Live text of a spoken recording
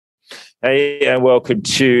Hey, and welcome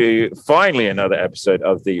to finally another episode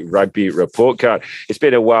of the Rugby Report Card. It's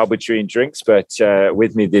been a while between drinks, but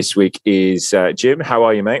with me this week is Jim. How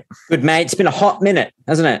are you, mate? Good, mate. It's been a hot minute,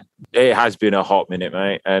 hasn't it? It has been a hot minute,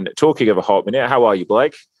 mate. And talking of a hot minute, how are you,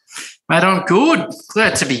 Blake? Mate, I'm good.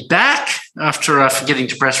 Glad to be back after forgetting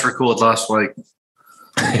to press record last week.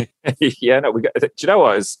 Yeah, no, do you know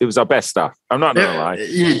what? It was our best stuff. I'm not going to lie.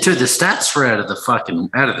 Yeah, dude, the stats were out of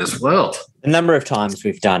this world. The number of times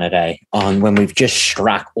we've done it, on when we've just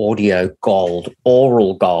struck audio gold,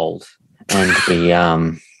 oral gold,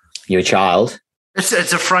 and you're a child. It's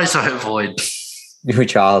a phrase I avoid. You're a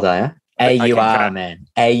child, are you? A-U-R, man.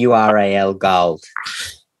 A-U-R-A-L gold.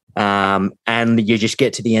 And you just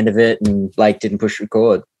get to the end of it and Blake didn't push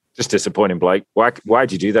record. Just disappointing, Blake.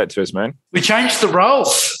 Why'd you do that to us, man? We changed the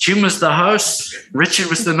roles. Jim was the host. Richard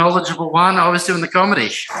was the knowledgeable one. I was doing the comedy.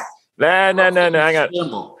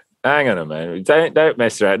 No. Hang on a minute. Don't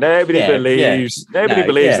mess around. Nobody believes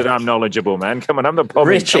that I'm knowledgeable, man. Come on, I'm the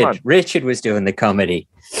problem. Richard was doing the comedy.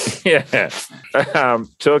 Yeah.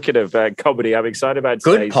 Talking of comedy, I'm excited about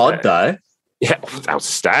today's good pod, though. Yeah,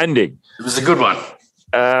 outstanding. It was a good one.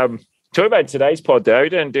 Talking about today's pod, though,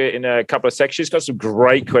 and do it in a couple of sections. Got some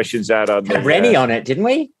great questions out on Had Rennie on it, didn't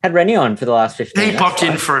we? Had Rennie on for the last 15 minutes. He popped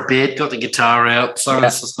in for a bit, got the guitar out, sung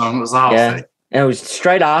us a song. It was the whole thing. And it was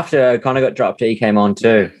straight after O'Connor got dropped. He came on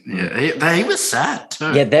too. Yeah, he was sad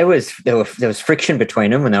too. Yeah, there was friction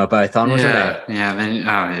between them when they were both on, wasn't there?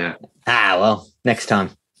 Yeah. Well, next time.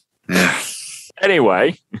 Yeah.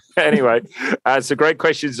 Anyway, some great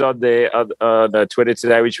questions on Twitter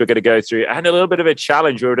today, which we're going to go through, and a little bit of a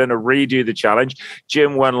challenge. We're going to redo the challenge.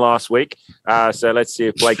 Jim won last week, so let's see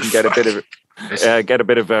if Blake can get a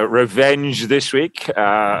bit of a revenge this week.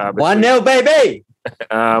 1-0, baby.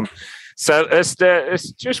 So let's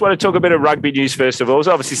just want to talk a bit of rugby news first of all.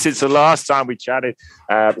 So obviously, since the last time we chatted,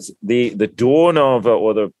 the dawn of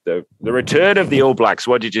or the return of the All Blacks.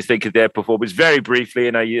 What did you think of their performance? Very briefly,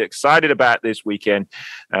 and are you excited about this weekend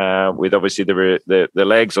with obviously the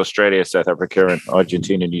legs, Australia, South Africa, and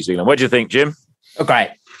Argentina, New Zealand? What do you think, Jim? Oh,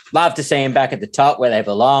 great. Love to see them back at the top where they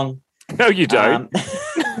belong. No, you don't.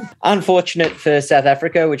 Unfortunate for South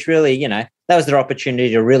Africa, which really, that was their opportunity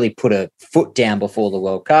to really put a foot down before the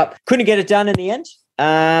World Cup. Couldn't get it done in the end.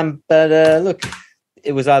 But look,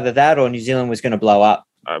 it was either that or New Zealand was going to blow up.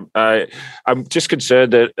 I'm just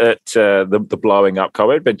concerned at the blowing up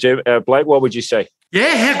comment. But Jim, Blake, what would you say?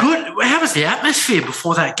 Yeah, how good? How was the atmosphere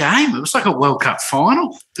before that game? It was like a World Cup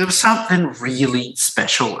final. There was something really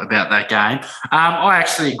special about that game. I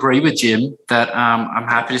actually agree with Jim that I'm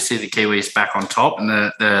happy to see the Kiwis back on top and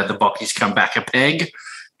the Bockies come back a peg.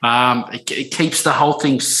 It keeps the whole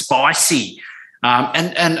thing spicy.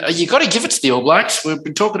 And you got to give it to the All Blacks. We've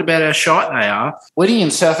been talking about how shite they are. Winning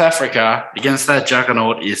in South Africa against that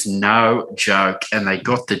juggernaut is no joke, and they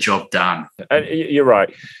got the job done. And you're right.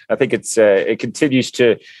 I think it continues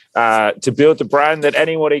to build the brand that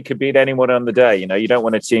anybody could beat anyone on the day. You don't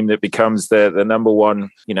want a team that becomes the number one,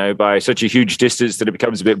 by such a huge distance that it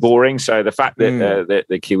becomes a bit boring. So the fact that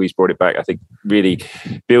the Kiwis brought it back, I think, really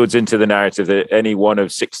builds into the narrative that any one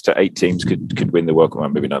of 6 to 8 teams could win the World Cup. Well,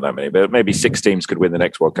 maybe not that many, but maybe 6 teams could win the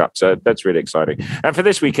next World Cup. So that's really exciting. And for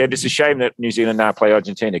this weekend, it's a shame that New Zealand now play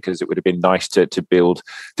Argentina because it would have been nice to build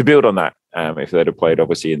on that. If they'd have played,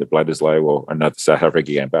 obviously, in the Bledisloe or another South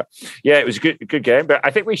Africa game. But, yeah, it was a good game. But I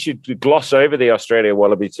think we should gloss over the Australia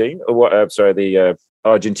Wallaby team, the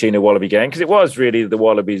Argentina Wallaby game, because it was really the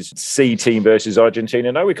Wallabies C team versus Argentina.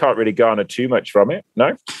 No, we can't really garner too much from it,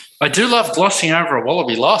 no? I do love glossing over a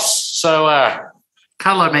Wallaby loss. So,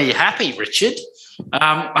 colour me happy, Richard.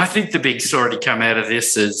 I think the big story to come out of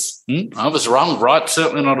this is, I was wrong, right?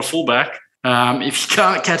 Certainly not a fullback. If you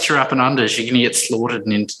can't catch her up and unders, you're going to get slaughtered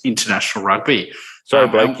in international rugby. Sorry,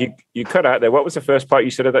 Blake, you cut out there. What was the first part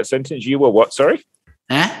you said of that sentence? You were what, sorry?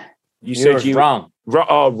 Huh? You said you were wrong.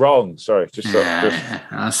 Wrong. Sorry.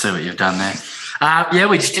 I see what you've done there.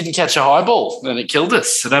 We just didn't catch a high ball and it killed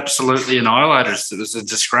us. It absolutely annihilated us. It was a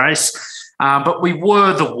disgrace. But we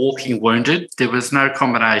were the walking wounded. There was no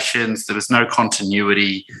combinations. There was no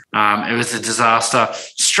continuity. It was a disaster.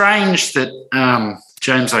 Strange that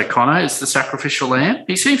James O'Connor is the sacrificial lamb.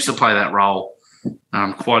 He seems to play that role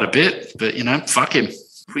quite a bit, but, fuck him.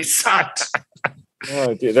 We sucked.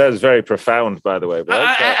 Oh, dear. That was very profound, by the way.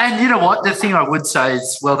 And you know what? The thing I would say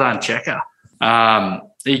is well done, Checker.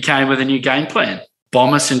 He came with a new game plan.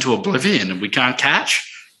 Bomb us into oblivion and we can't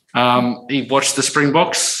catch. He watched the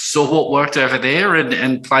Springboks, saw what worked over there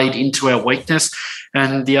and played into our weakness,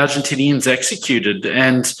 and the Argentinians executed.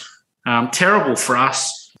 And terrible for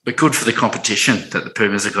us, but good for the competition that the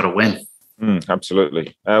Pumas have got to win.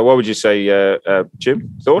 Absolutely. What would you say,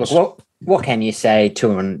 Jim? Thoughts? what can you say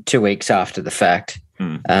 2 weeks after the fact?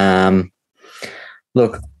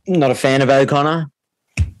 Look, not a fan of O'Connor,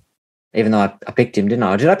 even though I picked him, didn't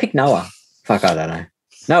I? Or did I pick Noah? Fuck, I don't know.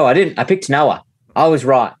 No, I didn't. I picked Noah. I was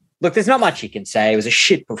right. Look, there's not much you can say. It was a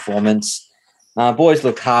shit performance. Boys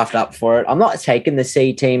looked halved up for it. I'm not taking the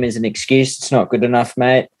C team as an excuse. It's not good enough,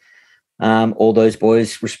 mate. All those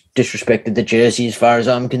boys disrespected the jersey as far as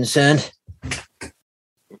I'm concerned.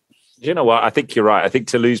 You know what? I think you're right. I think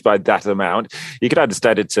to lose by that amount, you can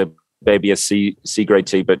understand it to maybe a C grade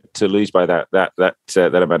team, but to lose by that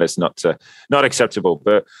amount is not acceptable.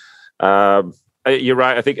 But you're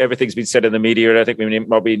right. I think everything's been said in the media, and I think we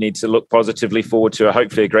probably need to look positively forward to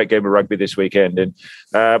hopefully a great game of rugby this weekend. And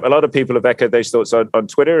a lot of people have echoed those thoughts on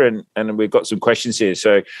Twitter, and we've got some questions here.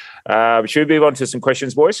 So should we move on to some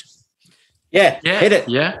questions, boys? Yeah, hit it.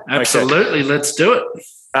 Yeah, absolutely. Okay. Let's do it.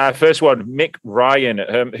 First one, Mick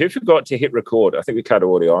Ryan, who forgot to hit record? I think we kind of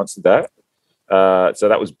already answered that. So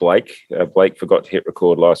that was Blake. Blake forgot to hit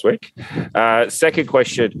record last week. Second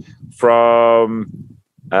question from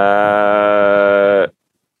Dr.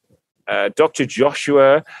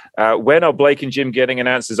 Joshua. When are Blake and Jim getting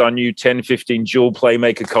announced as our new 10-15 dual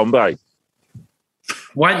playmaker combo?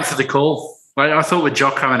 Waiting for the call. I thought with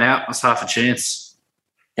Jock coming out, was half a chance.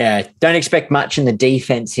 Yeah, don't expect much in the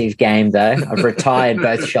defensive game, though. I've retired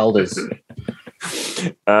both shoulders.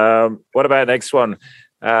 What about next one?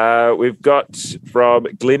 We've got from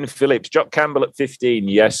Glyn Phillips, Jock Campbell at 15,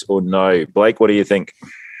 yes or no? Blake, what do you think?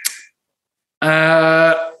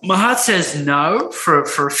 My heart says no for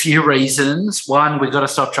a few reasons. One, we've got to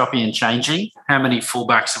stop chopping and changing. How many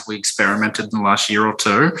fullbacks have we experimented in the last year or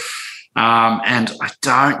two? And I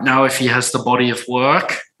don't know if he has the body of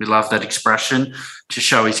work. We love that expression to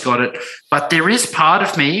show he's got it. But there is part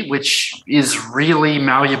of me which is really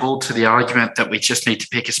malleable to the argument that we just need to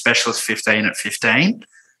pick a specialist 15 at 15.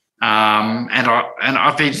 And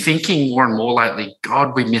I've been thinking more and more lately,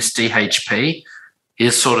 God, we miss DHP.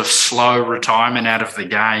 His sort of slow retirement out of the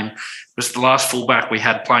game was the last fullback we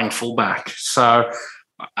had playing fullback. So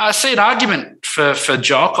I see an argument for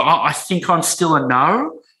Jock. I think I'm still a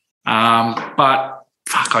no. But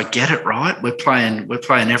fuck, I get it, right? We're playing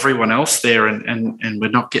everyone else there, and we're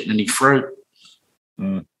not getting any fruit.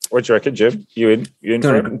 What do you reckon, Jim? You in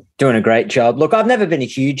doing a great job. Look, I've never been a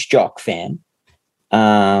huge Jock fan.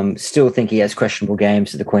 Still think he has questionable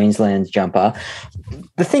games to the Queensland's jumper.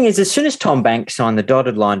 The thing is, as soon as Tom Banks signed the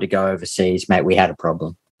dotted line to go overseas, mate, we had a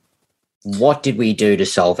problem. What did we do to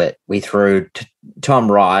solve it? We threw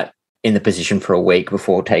Tom Wright in the position for a week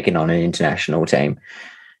before taking on an international team.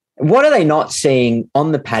 What are they not seeing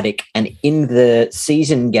on the paddock and in the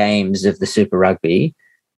season games of the Super Rugby?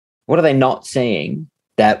 What are they not seeing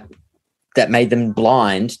that made them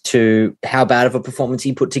blind to how bad of a performance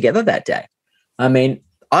he put together that day? I mean,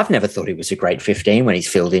 I've never thought he was a great 15 when he's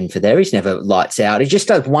filled in for there. He's never lights out. He just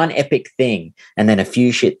does one epic thing and then a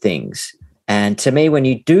few shit things. And to me, when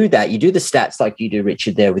you do that, you do the stats like you do,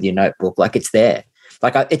 Richard, there with your notebook, like it's there.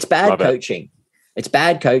 Like it's bad coaching. It's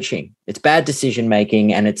bad coaching. It's bad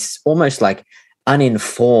decision-making, and it's almost like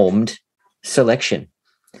uninformed selection.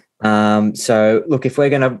 So, look, if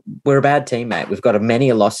we're a bad team, mate. We've got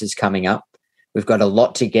many losses coming up. We've got a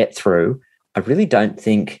lot to get through. I really don't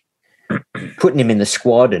think putting him in the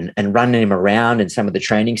squad and running him around in some of the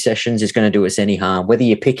training sessions is going to do us any harm. Whether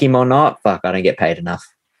you pick him or not, fuck, I don't get paid enough.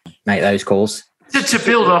 Make those calls. To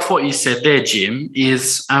build off what you said there, Jim,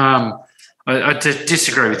 is I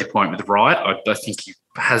disagree with your point with Wright. I think he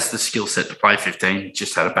has the skill set to play 15. He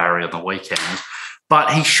just had a barrier on the weekend.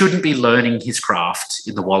 But he shouldn't be learning his craft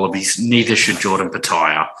in the Wallabies. Neither should Jordan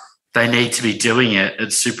Petaia. They need to be doing it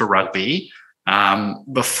at Super Rugby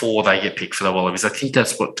before they get picked for the Wallabies. I think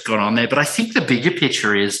that's what's gone on there. But I think the bigger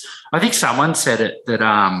picture is, I think someone said it,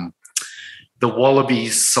 that the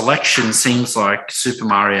Wallabies selection seems like Super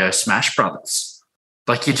Mario Smash Brothers.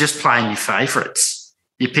 Like you're just playing your favourites.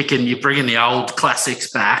 You're bringing the old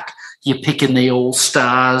classics back. You're picking the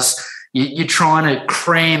all-stars. You're trying to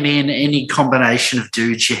cram in any combination of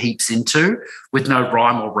dudes you heaps into with no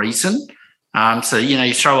rhyme or reason. So,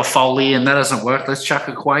 you throw a Foley in, that doesn't work. Let's chuck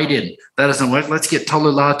a Quaid in. That doesn't work. Let's get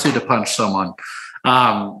Tolulatu to punch someone.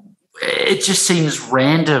 It just seems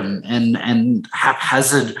random and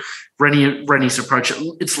haphazard, Rennie's approach.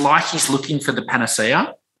 It's like he's looking for the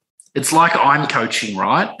panacea. It's like I'm coaching,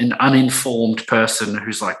 right? An uninformed person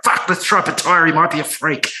who's like, fuck, let's try Petaia. He might be a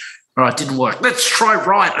freak. All right, didn't work. Let's try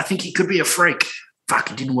Wright. I think he could be a freak.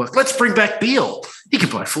 Fuck, it didn't work. Let's bring back Beale. He can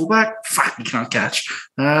play fullback. Fuck, he can't catch.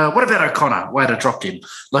 What about O'Connor? Way to drop him.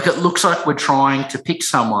 Like, it looks like we're trying to pick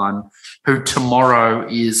someone who tomorrow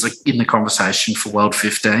is in the conversation for World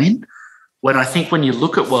 15. when I think when you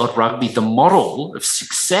look at World Rugby, the model of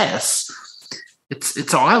success,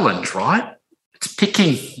 it's Ireland, right? It's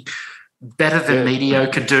picking better than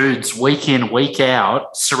mediocre dudes week in, week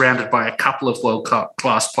out, surrounded by a couple of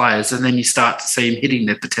world-class players, and then you start to see them hitting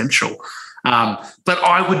their potential. But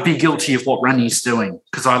I would be guilty of what Runny's doing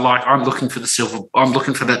because I'm looking for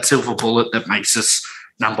that silver bullet that makes us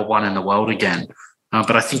number one in the world again.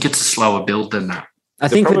 But I think it's a slower build than that. I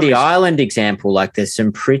think with the Ireland example, like there's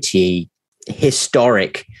some pretty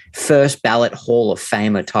historic first ballot Hall of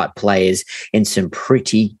Famer type players in some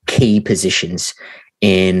pretty key positions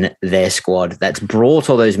in their squad that's brought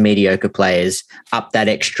all those mediocre players up that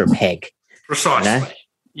extra peg. Precisely.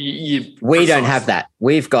 We don't have that.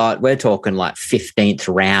 We're talking like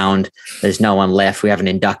 15th round. There's no one left. We haven't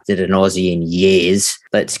inducted an Aussie in years.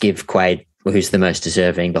 Let's give Quade, who's the most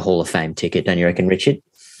deserving, the Hall of Fame ticket. Don't you reckon, Richard?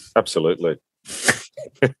 Absolutely.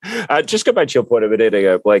 Just go back to your point a minute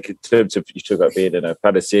ago, Blake, in terms of you talk about being in a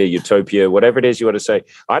panacea, utopia, whatever it is you want to say.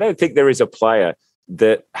 I don't think there is a player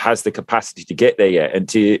that has the capacity to get there yet.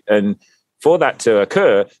 And for that to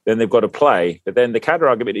occur, then they've got to play. But then the counter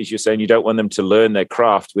argument is you're saying you don't want them to learn their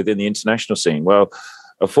craft within the international scene. Well,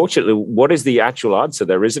 unfortunately, what is the actual answer?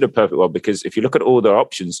 There isn't a perfect one because if you look at all the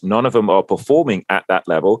options, none of them are performing at that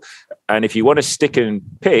level. And if you want to stick and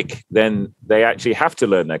pick, then they actually have to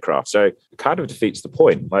learn their craft. So it kind of defeats the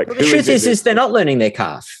point. Like the truth is they're not learning their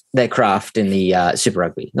craft in the Super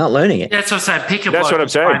Rugby. Not learning it. That's what I'm saying. Pick a bloke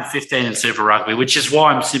who's playing 15 in Super Rugby, which is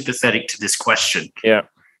why I'm sympathetic to this question. Yeah.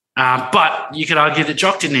 But you could argue that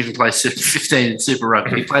Jock didn't even play 15 in Super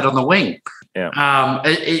Rugby. He played on the wing. Yeah.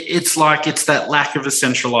 It's that lack of a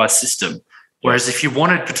centralised system. Whereas if you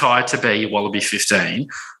wanted Pattaya to be Wallaby 15,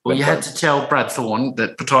 well, you had to tell Brad Thorne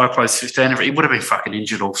that Pattaya plays 15. He would have been fucking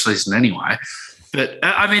injured all season anyway. But,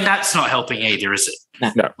 I mean, that's not helping either, is it?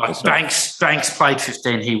 No, like Banks played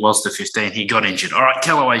 15. He was the 15. He got injured. All right,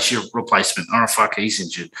 Kellaway's your replacement. All right, fuck, he's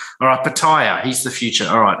injured. All right, Pattaya, he's the future.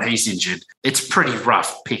 All right, he's injured. It's pretty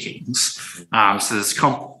rough pickings. So there's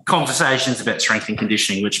conversations about strength and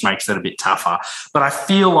conditioning, which makes it a bit tougher. But I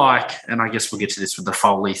feel like, and I guess we'll get to this with the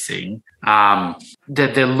Foley thing, that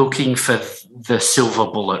they're looking for the silver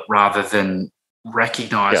bullet rather than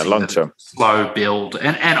recognising the slow build.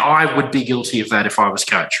 And I would be guilty of that if I was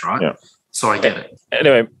coach, right? Yeah. So I get it.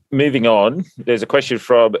 Anyway, moving on. There's a question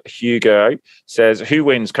from Hugo. Says, who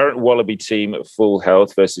wins current Wallaby team full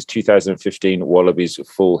health versus 2015 Wallabies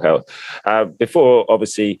full health? Before,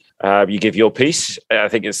 obviously, you give your piece. I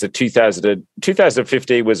think it's the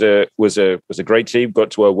 2015 was a great team.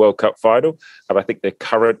 Got to a World Cup final. I think the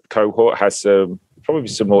current cohort has probably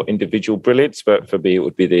some more individual brilliance, but for me, it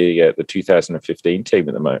would be the 2015 team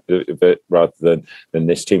at the moment, but rather than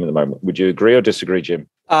this team at the moment. Would you agree or disagree, Jim?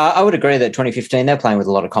 I would agree that 2015 they're playing with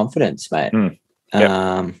a lot of confidence, mate.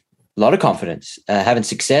 A lot of confidence, having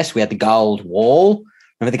success. We had the gold wall.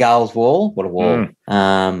 Remember the gold wall? What a wall!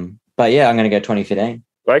 But yeah, I'm going to go 2015.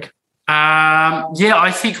 Blake?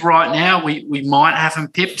 I think right now we might have them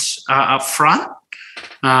pipped up front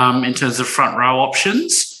in terms of front row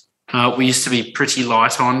options. We used to be pretty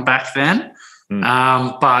light on back then.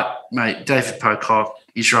 But, mate, David Pocock,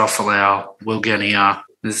 Israel Folau, Will Genia,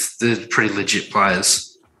 they're pretty legit players.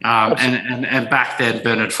 And back then,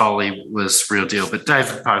 Bernard Foley was real deal. But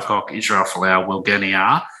David Pocock, Israel Folau, Will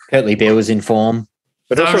Genia. Kurtley Beale was in form.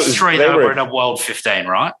 But those three, they were in a World 15,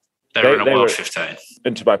 right? They were in a World 15.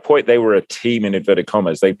 And to my point, they were a team in inverted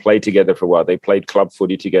commas. They played together for a while. They played club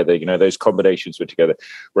footy together. You know, those combinations were together.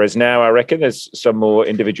 Whereas now I reckon there's some more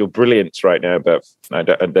individual brilliance right now, but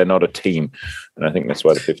they're not a team. And I think that's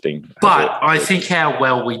why the 15. But I think how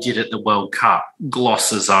well we did at the World Cup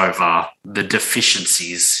glosses over the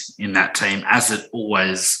deficiencies in that team, as it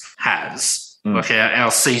always has. Like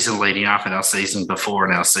our season leading up and our season before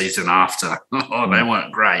and our season after. They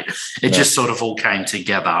weren't great. It just sort of all came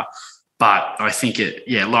together. But I think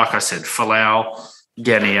like I said, Folau,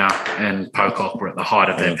 Genia and Pocock were at the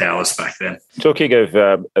height of their powers back then. Talking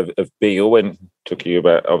of Beale, when talking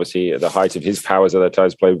about obviously the height of his powers at that time,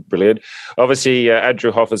 played brilliant. Obviously,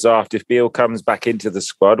 Andrew Hoffer's asked if Beale comes back into the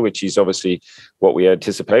squad, which is obviously what we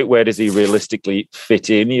anticipate. Where does he realistically fit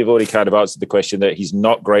in? You've already kind of answered the question that he's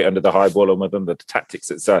not great under the high ball, and with them the tactics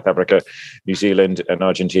that South Africa, New Zealand, and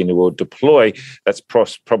Argentina will deploy. That's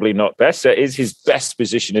probably not best. That is his best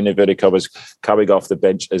position in inverted commas, coming off the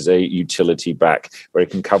bench as a utility back, where he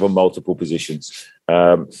can cover multiple positions.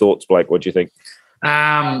 Thoughts, Blake? What do you think?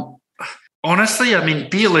 honestly, I mean,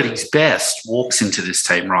 Beale at his best walks into this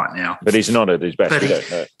team right now. But he's not at his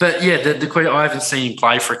best. But yeah, I haven't seen him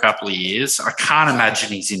play for a couple of years. I can't imagine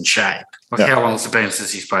he's in shape. How long has it been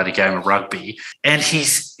since he's played a game of rugby? And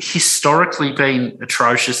he's historically been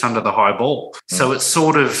atrocious under the high ball. So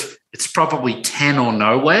it's probably 10 or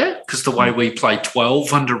nowhere, because the way we play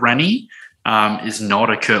 12 under Rennie is not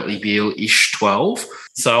a Kurtley Beale-ish 12.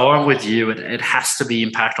 So I'm with you. It has to be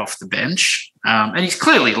impact off the bench. And he's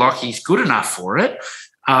clearly he's good enough for it.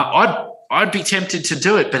 I'd be tempted to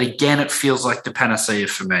do it, but again, it feels like the panacea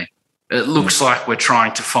for me. It looks like we're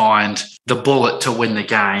trying to find the bullet to win the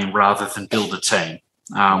game rather than build a team,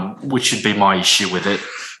 which would be my issue with it.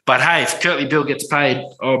 But hey, if Kurtley Beale gets paid,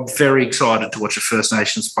 I'm very excited to watch a First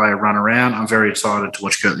Nations player run around. I'm very excited to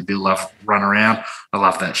watch Kurtley Beale run around. I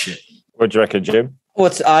love that shit. What do you reckon, Jim?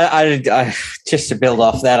 I just to build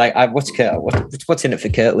off that, what's in it for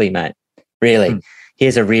Kurtley, mate? Really,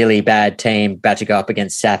 here's a really bad team about to go up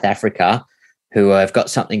against South Africa, who have got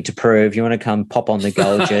something to prove. You want to come pop on the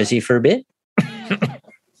gold jersey for a bit?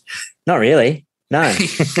 Not really. No.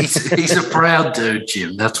 he's a proud dude,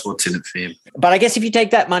 Jim. That's what's in it for him. But I guess if you take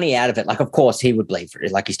that money out of it, of course he would bleed for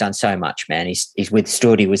it. He's done so much, man. He's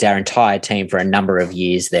withstood. He was our entire team for a number of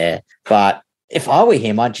years there. But if I were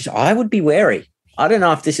him, I would be wary. I don't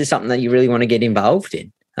know if this is something that you really want to get involved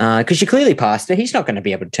in, because you clearly passed it. He's not going to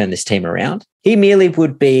be able to turn this team around. He merely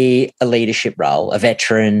would be a leadership role, a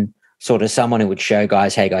veteran, sort of someone who would show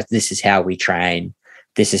guys, hey guys, this is how we train.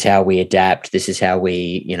 This is how we adapt. This is how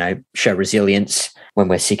we, show resilience when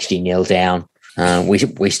we're 60-0 down.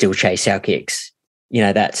 We still chase our kicks,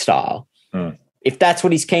 that style. If that's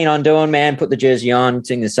what he's keen on doing, man, put the jersey on,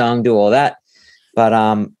 sing the song, do all that. But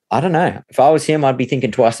I don't know. If I was him, I'd be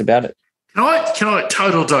thinking twice about it. Can I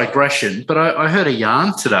total digression, but I heard a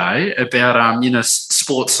yarn today about,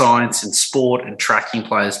 sports science and sport and tracking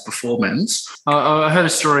players' performance. I heard a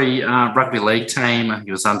story, rugby league team, I think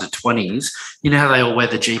it was under 20s. You know how they all wear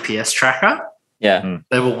the GPS tracker? Yeah.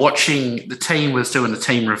 They were watching, the team was doing a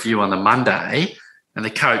team review on the Monday, and the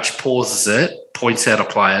coach pauses it, points out a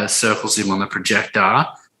player, circles him on the projector,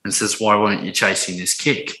 and says, why weren't you chasing this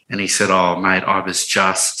kick? And he said, oh, mate, I was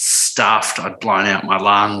just stuffed. I'd blown out my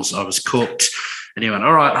lungs. I was cooked. And he went,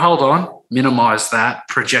 all right, hold on, minimise that,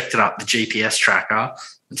 projected up the GPS tracker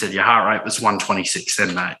and said, your heart rate was 126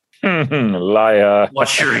 then, mate. Liar.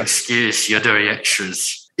 What's your excuse? You're doing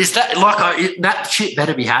extras. Is that that shit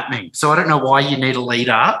better be happening? So I don't know why you need a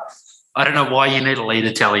leader. I don't know why you need a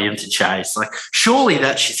leader telling him to chase. Surely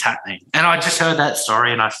that shit's happening. And I just heard that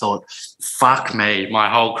story and I thought, fuck me, my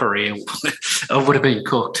whole career, I would have been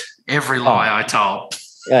cooked. Every lie I told.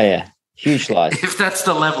 Yeah. Huge lies. If that's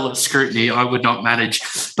the level of scrutiny, I would not manage.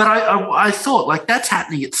 But I thought, that's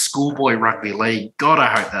happening at schoolboy rugby league. God, I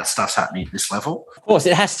hope that stuff's happening at this level. Of course,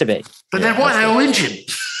 it has to be. But then why are they all injured?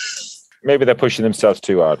 Maybe they're pushing themselves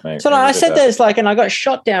too hard, mate. So I said there's and I got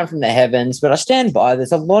shot down from the heavens, but I stand by.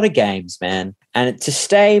 There's a lot of games, man. And to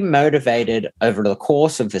stay motivated over the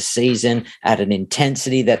course of the season at an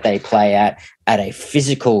intensity that they play at a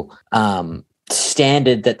physical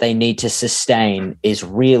standard that they need to sustain is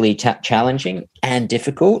really challenging and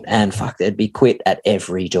difficult. And fuck, there'd be quit at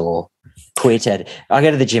every door. I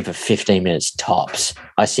go to the gym for 15 minutes tops.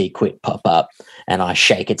 I see quit pop up and I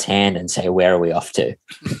shake its hand and say, where are we off to?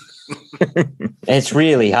 It's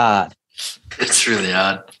really hard. It's really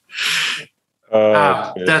hard.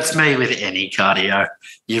 That's me with any cardio.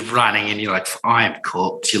 You're running and you're like, I am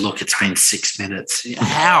cooked. You look, it's been 6 minutes.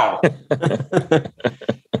 How?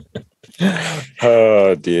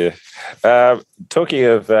 Oh dear. Talking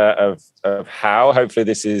of how, hopefully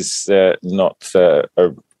this is not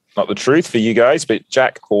the truth for you guys, but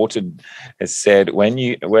Jack Horton has said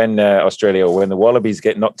when Australia or when the Wallabies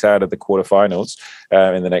get knocked out of the quarterfinals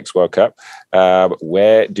in the next World Cup,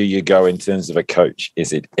 where do you go in terms of a coach?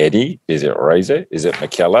 Is it Eddie? Is it Razor? Is it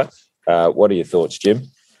McKellar? What are your thoughts, Jim?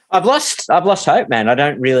 I've lost hope, man. I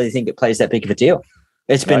don't really think it plays that big of a deal.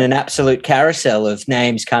 It's been an absolute carousel of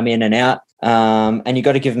names come in and out, and you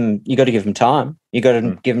got to give them time. You got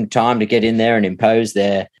to give them time to get in there and impose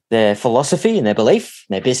their philosophy and their belief,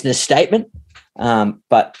 and their business statement.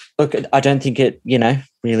 But look, I don't think it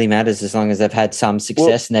really matters as long as they've had some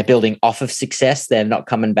success and they're building off of success. They're not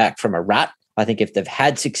coming back from a rut. I think if they've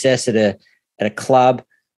had success at a club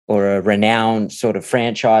or a renowned sort of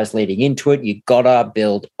franchise leading into it, you gotta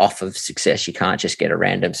build off of success. You can't just get a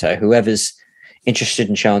random. So whoever's interested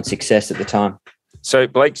in showing success at the time. So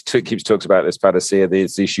Blake keeps talks about this panacea.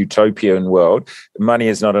 There's this utopian world. Money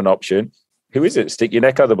is not an option. Who is it? Stick your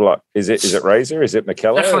neck on the block. Is it Razor? Is it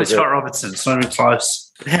McKellar? Definitely Scott Robertson. It's not even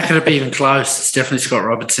close. How can it be even close? It's definitely Scott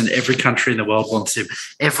Robertson. Every country in the world wants him.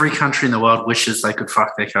 Every country in the world wishes they could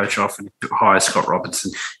fuck their coach off and hire Scott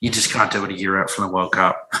Robertson. You just can't do it a year out from the World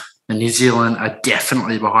Cup. And New Zealand are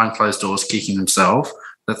definitely behind closed doors kicking themselves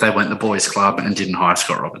that they went the boys' club and didn't hire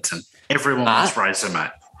Scott Robertson. Everyone wants Razor,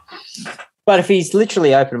 mate. But if he's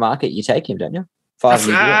literally open market, you take him, don't you? 5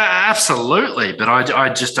 years. Absolutely. But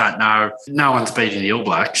I just don't know. No one's beating the All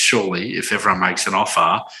Blacks, surely, if everyone makes an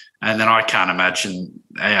offer. And then I can't imagine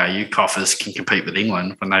ARU coffers can compete with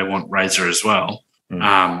England when they want Razor as well.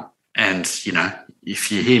 And, you know,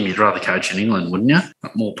 if you're him, you'd rather coach in England, wouldn't you?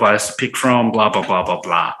 More players to pick from, blah, blah, blah, blah,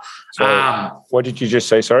 blah. So, what did you just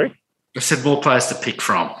say, sorry? I said more players to pick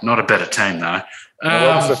from. Not a better team, though.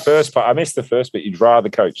 What was the first part? I missed the first bit. You'd rather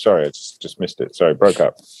coach. Sorry, I just missed it. Sorry, broke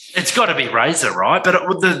up. It's got to be Razor, right?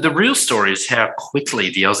 But the real story is how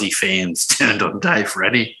quickly the Aussie fans turned on Dave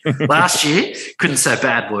Rennie. Last year, couldn't say a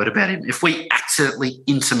bad word about him. If we accidentally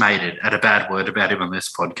intimated at a bad word about him on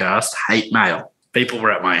this podcast, hate mail. People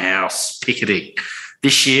were at my house picketing.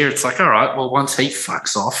 This year, it's like, all right, well, once he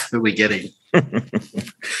fucks off, who are we getting?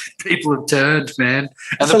 People have turned, man.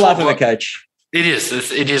 That's the life of a coach. It is.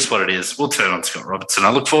 It is what it is. We'll turn on Scott Robertson. I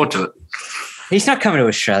look forward to it. He's not coming to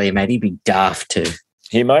Australia, mate. He'd be daft too.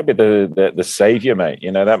 He might be the saviour, mate.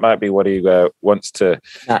 You know, that might be what he wants to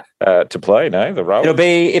play, no? The role? It'll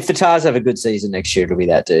be, if the Tars have a good season next year, it'll be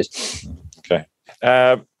that dude. Okay.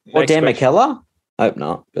 Or Dan McKellar? Hope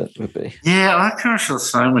not, but it would be. Yeah, I kind of feel the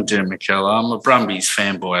same with Dan McKellar. I'm a Brumbies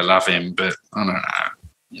fanboy. I love him, but I don't know,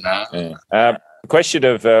 you know. Yeah. Question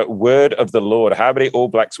of word of the Lord. How many All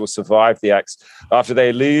Blacks will survive the Axe after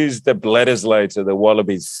they lose the Bledisloe to the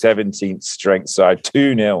Wallabies 17th strength side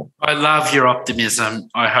 2-0? I love your optimism.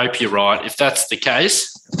 I hope you're right. If that's the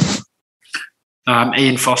case,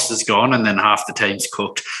 Ian Foster's gone and then half the team's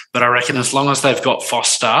cooked. But I reckon as long as they've got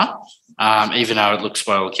Foster, even though it looks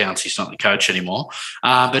by all accounts he's not the coach anymore,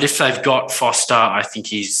 but if they've got Foster, I think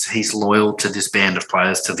he's loyal to this band of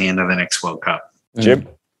players till the end of the next World Cup. Jim?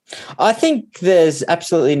 I think there's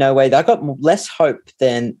absolutely no way. I got less hope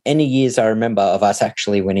than any years I remember of us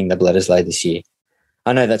actually winning the Bledisloe this year.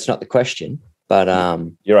 I know that's not the question, but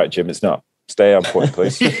you're right, Jim. It's not. Stay on point,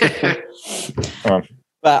 please. Come on.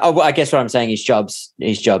 But I guess what I'm saying is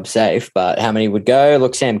his job's safe. But how many would go?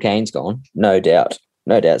 Look, Sam Cane's gone, no doubt.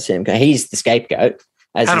 Sam Cane. He's the scapegoat.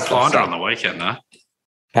 Had a blinder on the weekend, though.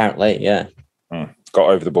 Apparently, yeah. Got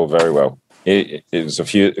over the ball very well. It was a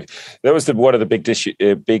few. That was one of the big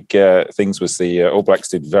things was the All Blacks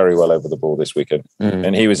did very well over the ball this weekend,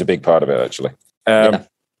 and he was a big part of it actually.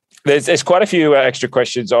 There's quite a few extra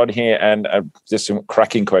questions on here, and there's some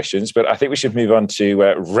cracking questions, but I think we should move on to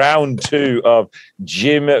round 2 of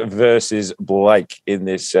Jim versus Blake in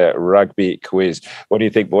this rugby quiz. What do you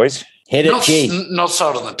think, boys? Hit it, G. Not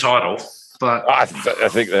sold on the title, but I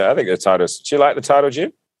think the titles. Do you like the title,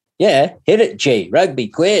 Jim? Yeah, hit it, G. Rugby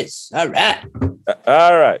quiz. All right.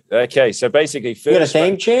 All right. Okay. So basically, first, you got a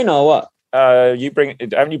theme tune or what? Haven't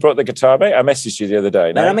you brought the guitar, mate? I messaged you the other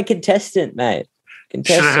day. No? Mate, I'm a contestant, mate.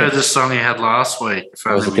 Should have heard the song you had last week. If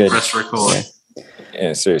I press record.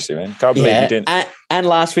 Yeah, seriously, man. Can't believe you didn't. And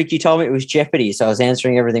last week you told me it was Jeopardy, so I was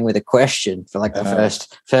answering everything with a question for like the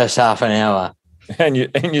first half an hour. And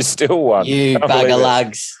you still won. You bugger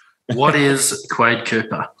lugs. What is Quade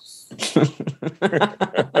Cooper?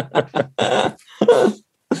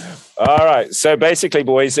 All right. So basically,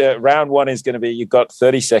 boys, round 1 is going to be you've got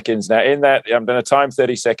 30 seconds. Now, in that, I'm going to time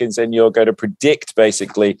 30 seconds, and you're going to predict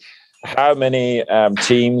basically how many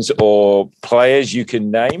teams or players you can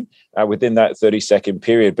name within that 30-second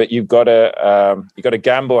period. But you've got to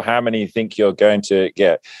gamble how many you think you're going to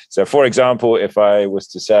get. So, for example, if I was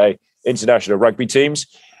to say international rugby teams,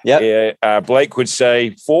 Blake would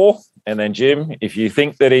say 4. And then Jim, if you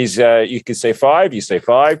think that he's, you could say 5, you say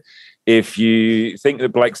 5. If you think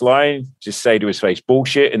that Blake's lying, just say to his face,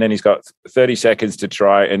 bullshit. And then he's got 30 seconds to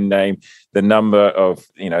try and name the number of,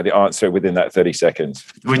 the answer within that 30 seconds.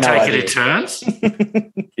 We take it in turns?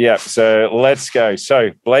 Yeah. So let's go. So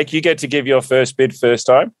Blake, you get to give your first bid first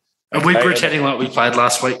time. Are we pretending like we played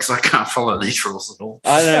last week? Because I can't follow these rules at all.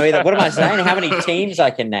 I don't know either. What am I saying? How many teams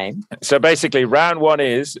I can name? So basically, round 1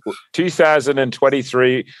 is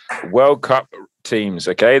 2023 World Cup teams,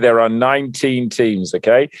 okay? There are 19 teams,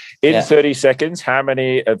 okay? In 30 seconds, how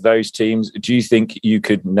many of those teams do you think you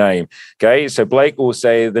could name? Okay, so Blake will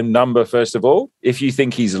say the number first of all. If you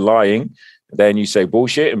think he's lying, then you say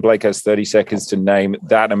bullshit, and Blake has 30 seconds to name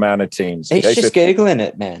that amount of teams. He's just Googling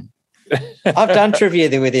it, man. I've done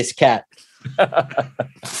trivia with this cat.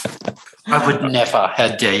 I would never.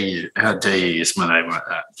 How dare you? How dare you use my name like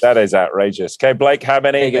that? That is outrageous. Okay, Blake, how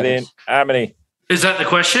many? How many? Is that the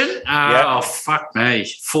question? Yeah. Oh, fuck me.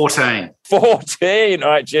 14. 14. All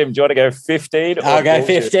right, Jim, do you want to go 15? I'll go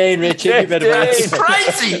 15, Richard. You better That's 15.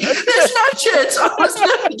 crazy. There's no chance I was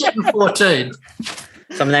never getting 14.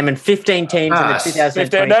 So I'm naming 15 teams in the 2023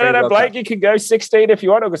 15. No, World Blake, Cup. you can go 16 if you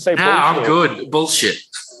want. I'm going to say No, bullshit. I'm good. Bullshit.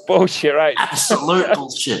 Bullshit, right? Absolute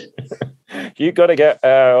bullshit. You got to get,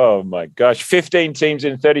 oh my gosh, 15 teams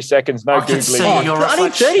in 30 seconds. No I can Googling. see your I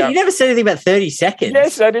need 30. Yeah. You never said anything about 30 seconds.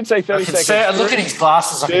 Yes, I did say I 30 can seconds. see, look at his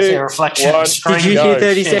glasses. I can see a reflection of one. the screen. Did you Go. hear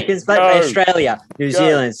 30 Shit. seconds? Like Go. Australia, New Go.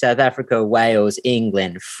 Zealand, South Africa, Wales,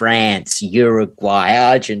 England, France, Uruguay,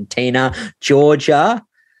 Argentina, Georgia.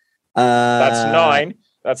 That's 9.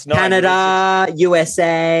 That's 9. Canada,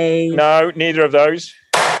 USA. No, neither of those.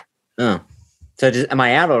 Oh. So am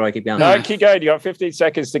I out or do I keep going? No, keep going. You got 15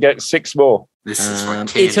 seconds to get 6 more. This is like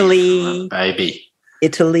candy Italy. baby.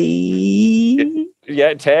 Italy.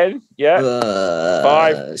 Yeah, 10. Yeah.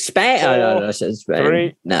 5, Spain. four, Oh, no, I said Spain.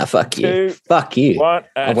 3, No, fuck you. 2, Fuck you. 1.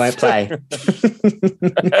 I won't play.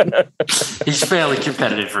 He's fairly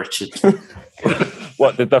competitive, Richard.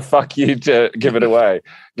 What did the fuck you to give it away?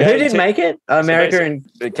 Who didn't make it? America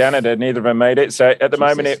and Canada, neither of them made it. So at the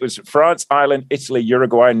moment, it was France, Ireland, Italy,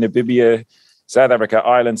 Uruguay, Namibia, South Africa,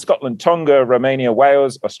 Ireland, Scotland, Tonga, Romania,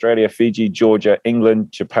 Wales, Australia, Fiji, Georgia,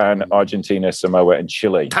 England, Japan, Argentina, Samoa, and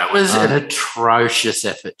Chile. That was an atrocious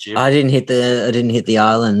effort, Jim. I didn't hit the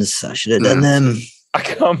islands. I should have done them. I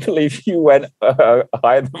can't believe you went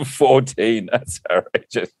higher than 14. That's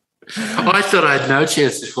outrageous. I thought I had no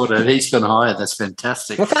chance before that. He's gone higher. That's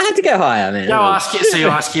fantastic. Well, if I had to go higher, man. Go ask it. So you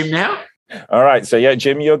ask him now. All right. So, yeah,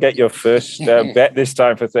 Jim, you'll get your first bet this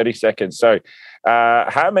time for 30 seconds. So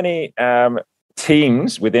how many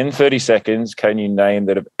teams within 30 seconds can you name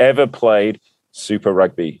that have ever played Super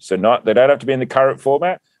Rugby? So they don't have to be in the current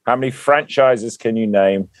format. How many franchises can you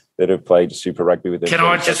name that have played Super Rugby within 30 Can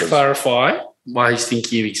I seconds? just clarify why he's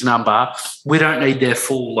thinking of his number? We don't need their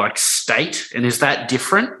full state, and is that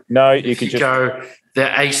different? No, If could you just go the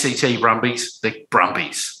ACT Brumbies, the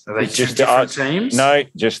Brumbies. Are they It's just just the- different teams? No,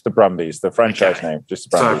 just the Brumbies, the franchise Okay. name, just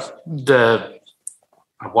the Brumbies. So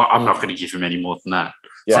I'm not going to give him any more than that.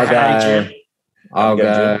 Yeah. Okay, Jim. I'll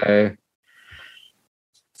Go, go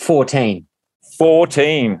 14.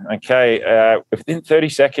 14. Okay. Within 30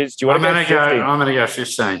 seconds, do you want I'm to going go to 15? go. I'm going to go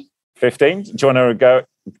 15. 15? Do you want to go,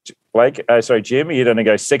 Blake? Sorry, Jim, are you going to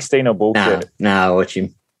go 16 or bullshit? No, watch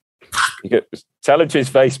him. Tell him to his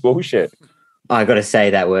face bullshit. I got to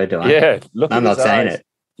say that word, do I? Yeah. Look I'm at not his saying eyes.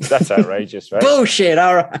 it. That's outrageous, right? Bullshit.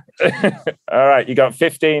 All right. All right. You got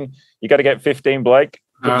 15. You got to get 15, Blake.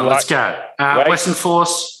 All right, let's go. Wait. Western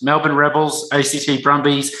Force, Melbourne Rebels, ACT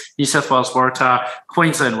Brumbies, New South Wales Waratah,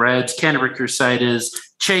 Queensland Reds, Canterbury Crusaders,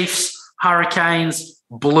 Chiefs, Hurricanes,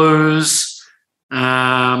 Blues,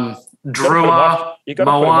 Drua, You got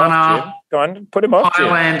to put him off, Moana, Jim. Go on, put him off, Jim.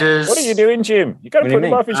 Highlanders. What are you doing, Jim? You got to What do put you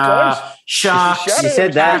him mean? off his clothes. Sharks, Shut You it.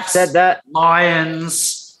 said that. Cats, Said that.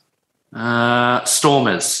 Lions,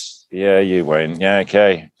 Stormers. Yeah, you win. Yeah,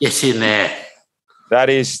 okay. Get in there. That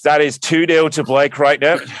is 2-0 to Blake right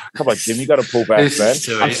now. Come on, Jim, you got to pull back, This man. is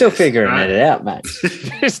too I'm easy, still figuring right? it out, mate.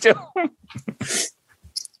 Still.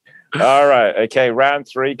 All right. Okay. Round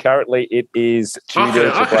 3. Currently, it is 2-0 I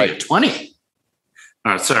to could Blake. get 20.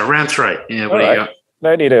 All right, so round 3. Yeah, what All do right. you got?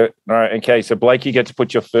 No need to. All right. Okay. So, Blake, you get to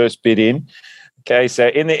put your first bid in. Okay. So,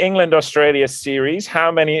 in the England-Australia series,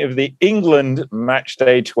 how many of the England match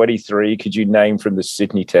day 23 could you name from the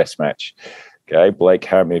Sydney Test match? Okay. Blake,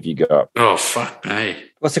 how many have you got? Oh, fuck me.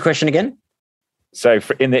 What's the question again? So,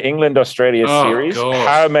 in the England-Australia Oh, series, God.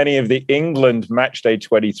 how many of the England match day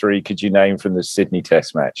 23 could you name from the Sydney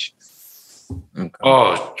Test match? Okay.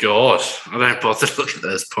 Oh, God. I don't bother to look at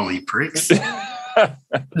those pommy pricks.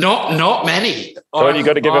 Not many. So, you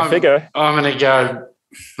got to give a figure. I'm going to go.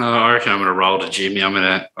 I reckon I'm going to roll to Jimmy. I'm going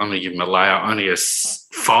to give him a layout. I'm going to go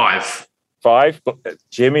 5. 5.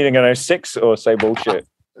 Jimmy, you're going to go 6 or say bullshit?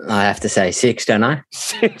 I have to say 6, don't I?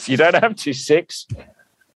 6. You don't have to. 6.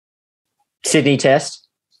 Sydney Test.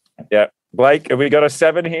 Yeah. Blake, have we got a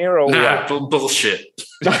 7 here? Or No, bullshit.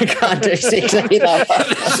 I can't do 6 either.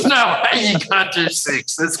 There's no way you can't do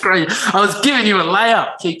 6. That's great. I was giving you a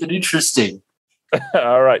layout. Keep it interesting.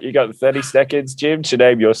 All right. You got 30 seconds, Jim, to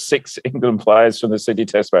name your 6 England players from the Sydney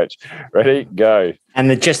Test match. Ready? Go. And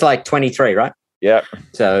they're just like 23, right? Yeah.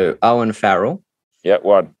 So Owen Farrell. Yeah.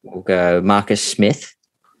 1. We'll go Marcus Smith.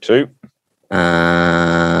 2.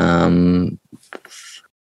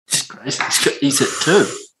 He's at 2.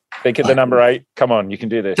 Think of the number 8. Come on. You can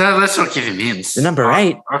do this. No, let's not give him hints. The number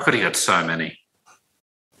 8. I could have got so many.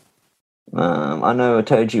 I know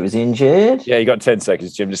Itoji was injured. Yeah. You got 10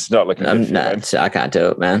 seconds, Jim. Just not looking good for you, No, man. I can't do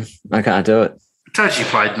it, man. I can't do it. Told you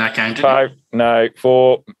played in that game, didn't 5, no,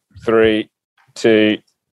 4, 3, 2,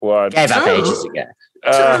 1. Gave up Two. ages ago.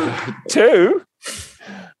 2.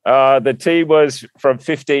 The team was from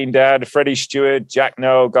 15 down: Freddie Stewart, Jack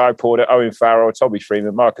Noel, Guy Porter, Owen Farrell, Tommy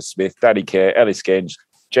Freeman, Marcus Smith, Danny Kerr, Ellis Genge,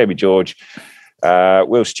 Jamie George,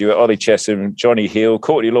 Will Stewart, Ollie Chesham, Johnny Hill,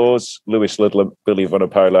 Courtney Laws, Lewis Ludlam, Billy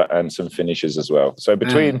Vunipola, and some finishers as well. So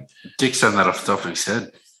between Dick's done that off the top of his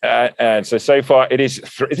head. and so far it is.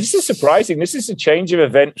 This is surprising. This is a change of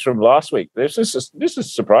events from last week. This is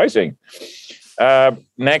surprising.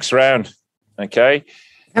 Next round, okay.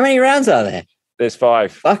 How many rounds are there? There's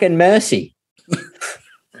 5. Fucking mercy.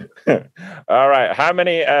 All right. How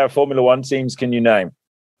many Formula One teams can you name?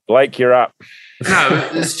 Blake, you're up. No,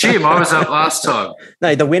 it's Jim. I was up last time.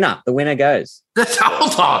 No, the winner goes.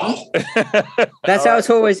 Hold on. That's how it's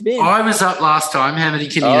always been. I was up last time. How many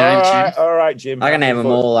can you All name, right, Jim? all right, Jim. I can name them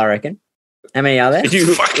all, I reckon. How many are there?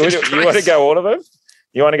 You want to go all of them?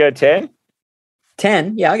 You want to go 10?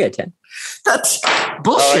 10? Yeah, I'll go 10. That's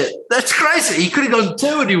bullshit. That's crazy. He could have gone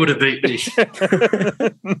 2 and he would have beat me.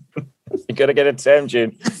 You got to get a 10,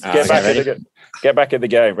 Jim. Okay, Get back in the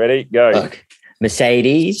game. Ready? Go. Look,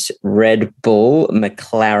 Mercedes, Red Bull,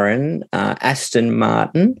 McLaren, Aston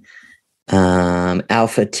Martin,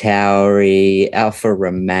 Alpha Tauri, Alfa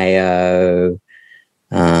Romeo,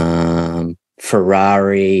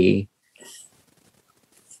 Ferrari.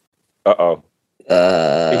 Uh-oh.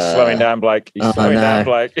 He's slowing down, Blake. He's slowing down,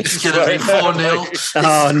 Blake. It's going to be 4-0.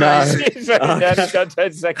 Oh, no. He's slowing down. He's got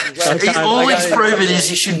 10 seconds left. All he's proven is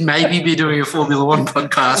he should maybe be doing a Formula One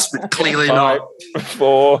podcast, but clearly 5, not.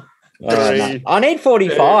 4, 3. No. I need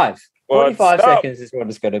 45. 45 Stop. seconds is what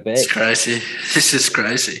it's got to be. It's crazy. This is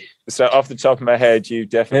crazy. So off the top of my head, you Who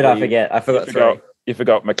definitely... did I forget? I forgot 3. You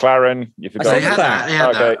forgot McLaren. You forgot... He had that. He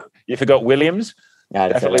had that. You forgot Williams. No,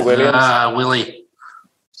 Definitely Williams. Willie.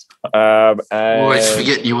 And Always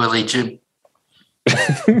forget you, Willie, Jim.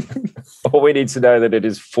 all we need to know that it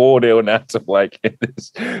is 4-0 now to Blake in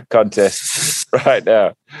this contest right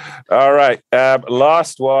now. All right.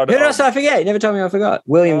 Last one. Who else did I forget? You never told me I forgot.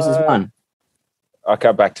 Williams is one. I'll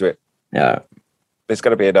come back to it. Yeah. There's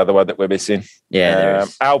got to be another one that we're missing. Yeah, there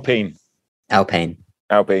is. Alpine. Alpine.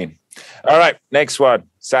 All right. Next one.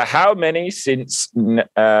 So how many of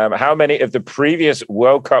the previous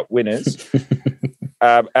World Cup winners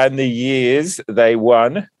and the years they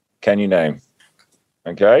won can you name?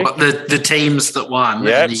 Okay. What, the teams that won.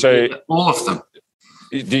 Yeah, so all of them.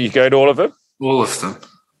 do you go to all of them? All of them.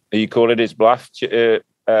 Are you calling his bluff? Yeah,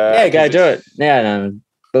 go do it. No,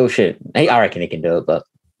 bullshit. I reckon he can do it, but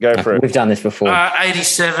Go for it. we've done this before.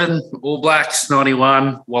 87, All Blacks,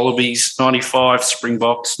 91, Wallabies, 95,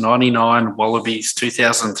 Springboks, 99, Wallabies,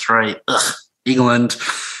 2003, England,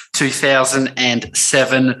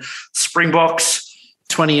 2007, Springboks,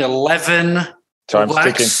 2011, All Time's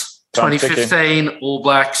Blacks, ticking. Time's 2015, All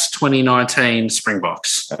Blacks, 2019,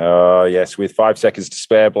 Springboks. Oh, yes. With 5 seconds to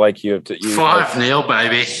spare, Blake, you have to... 5-0,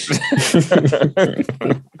 baby.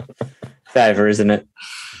 Favour, isn't it?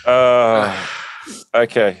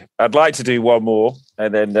 Okay. I'd like to do one more,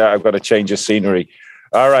 and then I've got to change the scenery.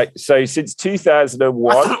 All right. So since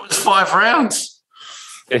 2001... I thought it was 5 rounds.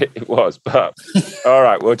 It was, but... All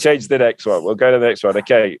right. We'll change the next one. We'll go to the next one.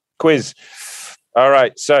 Okay. Quiz. All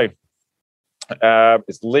right. So...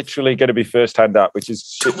 it's literally going to be first hand up, which is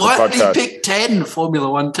shit. Why did he pick 10 Formula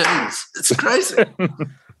One teams? It's crazy.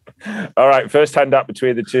 All right, first hand up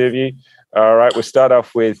between the two of you. All right, we'll start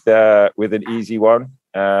off with an easy one.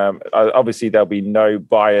 Obviously, there'll be no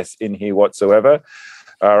bias in here whatsoever.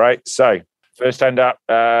 All right, so first hand up.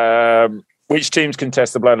 Which teams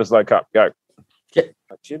contest the Bledisloe Cup? Go.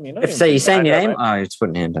 Jim, you know. So you're saying your name? Oh, you're just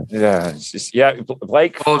putting your hand up. Yeah, it's just,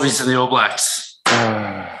 Blake. Wallabies and the All Blacks.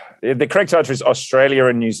 The correct answer is Australia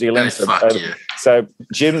and New Zealand. So,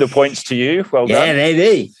 Jim, the points to you. Well done. Yeah,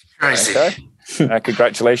 maybe. Crazy. Okay.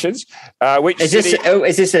 Congratulations. Which Is city?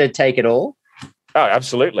 this a take it all? Oh,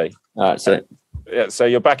 absolutely. All right, so Yeah, so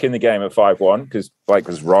you're back in the game at 5-1 because Blake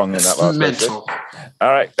was wrong in that last mental. question.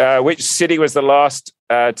 All right. Which city was the last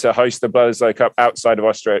to host the Bledisloe Cup outside of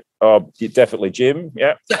Australia? Oh, definitely Jim.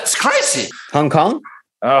 Yeah. That's crazy. Hong Kong?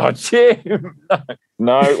 Oh, Jim.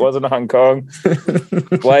 No, it wasn't Hong Kong.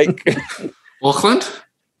 Blake. Auckland?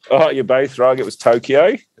 Oh, you're both wrong. It was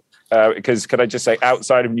Tokyo. Because can I just say,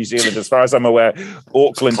 outside of New Zealand, as far as I'm aware,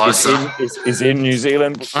 Auckland is in New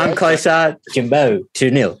Zealand. I'm closer. Jimbo,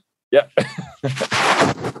 2-0. Yeah.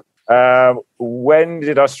 When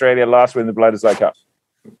did Australia last win the Bledisloe Cup?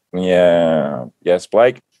 Yeah. Yes,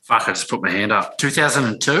 Blake? Fuck, I just put my hand up.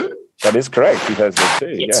 2002? That is correct.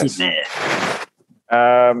 2002. Yes.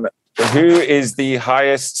 Who is the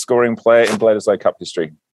highest scoring player in Bledisloe Cup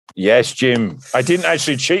history? Yes, Jim. I didn't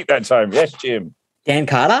actually cheat that time. Yes, Jim. Dan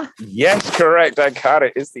Carter? Yes, correct. Dan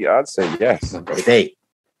Carter is the answer. Yes. Baby.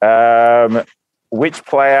 Which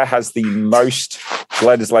player has the most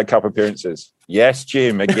Bledisloe Cup appearances? Yes,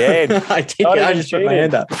 Jim. Again. I just put my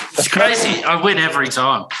hand up. It's crazy. I win every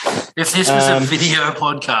time. If this was a video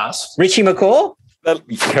podcast. Richie McCaw?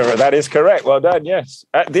 That is correct. Well done. Yes.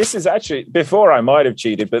 This is actually, before I might have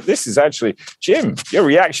cheated, but this is actually, Jim, your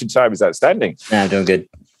reaction time is outstanding. No, I'm doing good.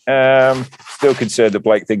 Still concerned that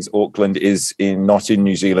Blake thinks Auckland is not in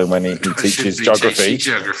New Zealand when he teaches geography.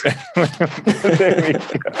 There we go.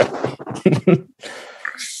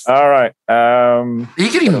 All right. Are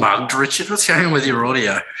you getting mugged, Richard? What's going on with your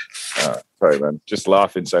audio? Sorry, man. Just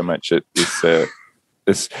laughing so much at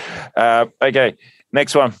this. Okay,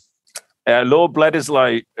 next one. Lord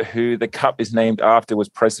Bledisloe, who the cup is named after, was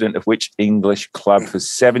president of which English club for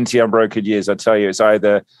 70 unbroken years? I tell you, it's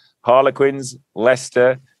either Harlequins,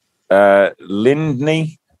 Leicester,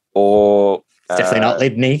 Lindney, or It's definitely not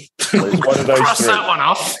Lindney. it's one of those Cross three. that one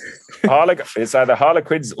off. It's either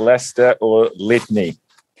Harlequins, Leicester, or Lindney.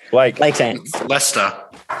 Blake. Lake Saints. Leicester,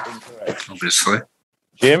 Incorrect. obviously.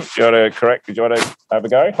 Jim, do you want to correct? Do you want to have a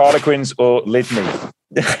go? Harlequins or Lindney?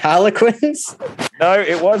 Harlequins? No,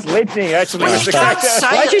 it was Lindney, actually. Well, It was you the can't correct say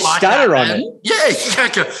answer. Why'd it you like stutter that, on man. it? Yeah, you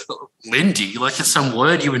can't go, Lindy, like it's some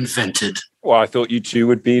word you invented. Well, I thought you two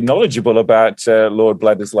would be knowledgeable about Lord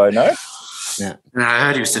Bledisloe, no? No, I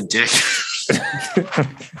heard he was a dick.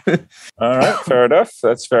 All right, fair enough.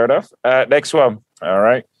 That's fair enough. Next one. All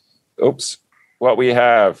right. Oops. What we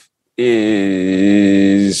have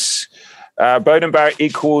is Bowden Barrett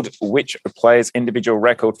equaled which player's individual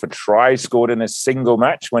record for tries scored in a single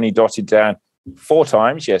match when he dotted down 4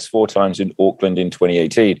 times? Yes, 4 times in Auckland in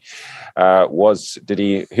 2018. Who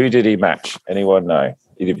did he match? Anyone know?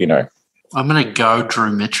 Either of you know? I'm going to go Drew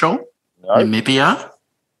Mitchell, No. Namibia.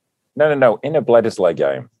 No. In a Bledisloe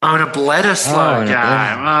game. Oh, in a Bledisloe in a game.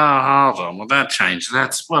 Bledisloe. Oh, hold on. Well, that changed.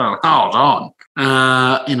 Hold on.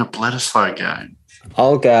 In a Bledisloe game.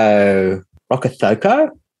 I'll go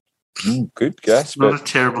Rokothoko. Good guess. Not But a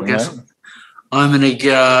terrible no. guess. I'm going to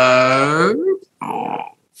go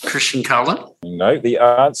Christian Cullen. No, the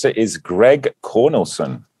answer is Greg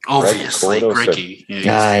Cornelson. Obviously, Cornelson. Greggy.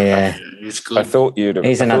 Yeah. He's good. I thought you'd have.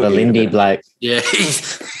 He's I thought another you'd have Lindy been- bloke. Yeah,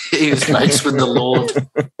 he was mates with the Lord.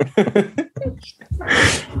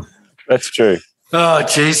 That's true. Oh,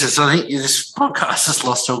 Jesus. I think this podcast has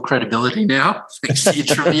lost all credibility now. Thanks to your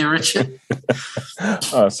trivia, Richard.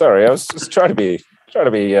 Oh, sorry. I was just trying to be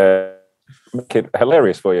make it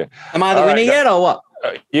hilarious for you. Am I the All right, winner yet or what?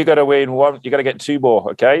 You got to win one. You got to get 2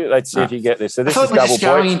 more. Okay. Let's see if you get this. So I this thought is we were double just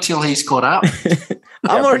going points. until he's caught up.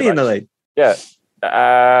 I'm already in the lead. Yeah.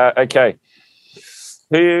 Okay.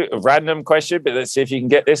 Random question, but let's see if you can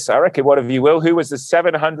get this. I reckon one of you will. Who was the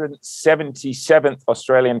 777th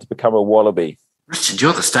Australian to become a Wallaby? Richard,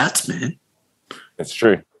 you're the stats man. That's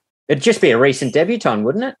true. It'd just be a recent debutant,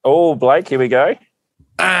 wouldn't it? Oh, Blake, here we go.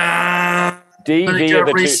 DV are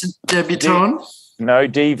the recent debutant. No,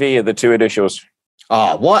 DV are the 2 initials.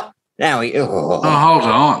 Oh, what? Now we. Oh, hold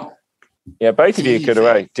on. Yeah, both of you could have.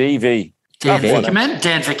 DV. Dan Okay. Vickerman?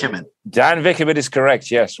 Dan Vickerman. Dan Vickerman is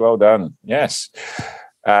correct. Yes, well done. Yes.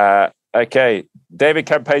 Okay. David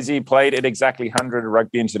Campese played in exactly 100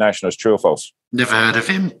 rugby internationals. True or false? Never heard of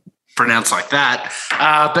him pronounced like that.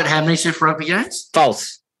 But how many Super Rugby games?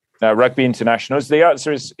 False. No, rugby internationals. The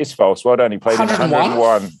answer is false. Well done. He played in 101?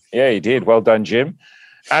 101. Yeah, he did. Well done, Jim.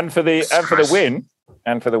 And for the win.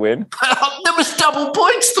 There was double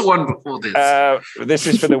points the one before this. This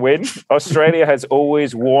is for the win. Australia has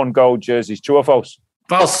always worn gold jerseys. True or false?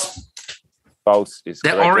 False. False is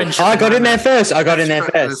They're correct. orange. I got in there first.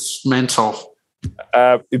 It's mental.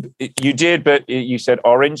 You did, but you said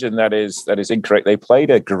orange, and that is incorrect. They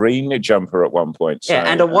played a green jumper at one point. So, Yeah,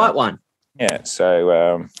 and a white one. Yeah.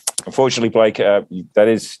 So unfortunately, Blake, that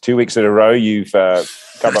is 2 weeks in a row you've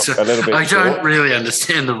come up a little bit I short. don't really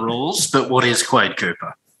understand the rules, but what is Quade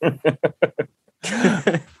Cooper?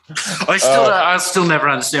 I still never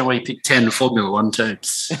understand why you picked 10 Formula One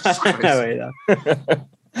teams. I don't know either.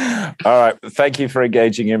 All right. Thank you for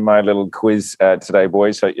engaging in my little quiz today,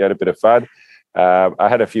 boys. Hope you had a bit of fun. I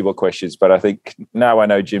had a few more questions, but I think now I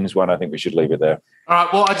know Jim's one. I think we should leave it there. All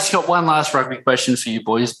right, well, I just got one last rugby question for you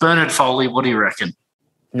boys. Bernard Foley, what do you reckon?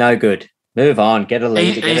 No good. Move on. Get a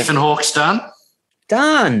lead. Ethan Hawke's done?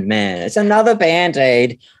 Done, man. It's another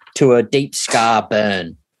band-aid to a deep scar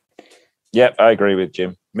burn. Yep, I agree with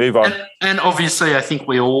Jim. Move on. And obviously, I think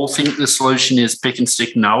we all think the solution is pick and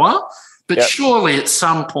stick Noah, but Yep. surely at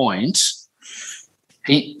some point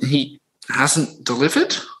he hasn't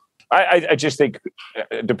delivered. I just think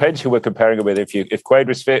it depends who we're comparing it with. If Quaid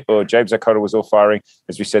was fit or James O'Connor was all firing,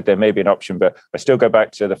 as we said, there may be an option. But I still go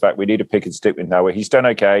back to the fact we need to pick and stick with Noah. He's done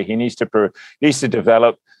okay. He needs to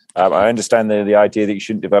develop. I understand the idea that you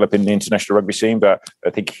shouldn't develop in the international rugby scene, but I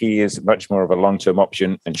think he is much more of a long-term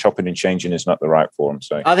option, and chopping and changing is not the right for him.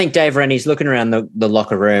 So I think Dave Rennie's looking around the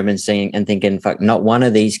locker room and seeing and thinking, fuck, not one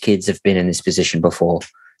of these kids have been in this position before.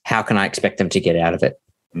 How can I expect them to get out of it?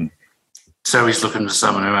 So he's looking for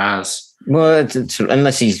someone who has. Well,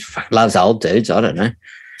 unless he loves old dudes, I don't know.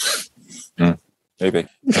 Maybe.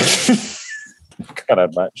 Can't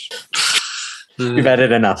add much. You've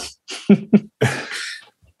added enough.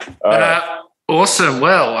 Awesome.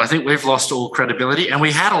 Well, I think we've lost all credibility, and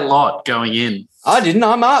we had a lot going in. I didn't.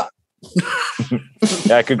 I'm up.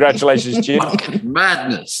 Yeah, congratulations, Jim. Fucking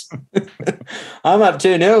madness. I'm up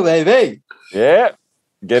 2-0, baby. Yeah,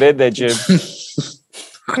 get in there, Jim.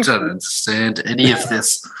 I don't understand any of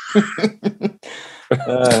this.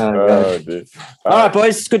 Oh, dude. All right,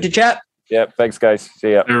 boys. It's good to chat. Yeah, thanks, guys.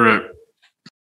 See ya. All right.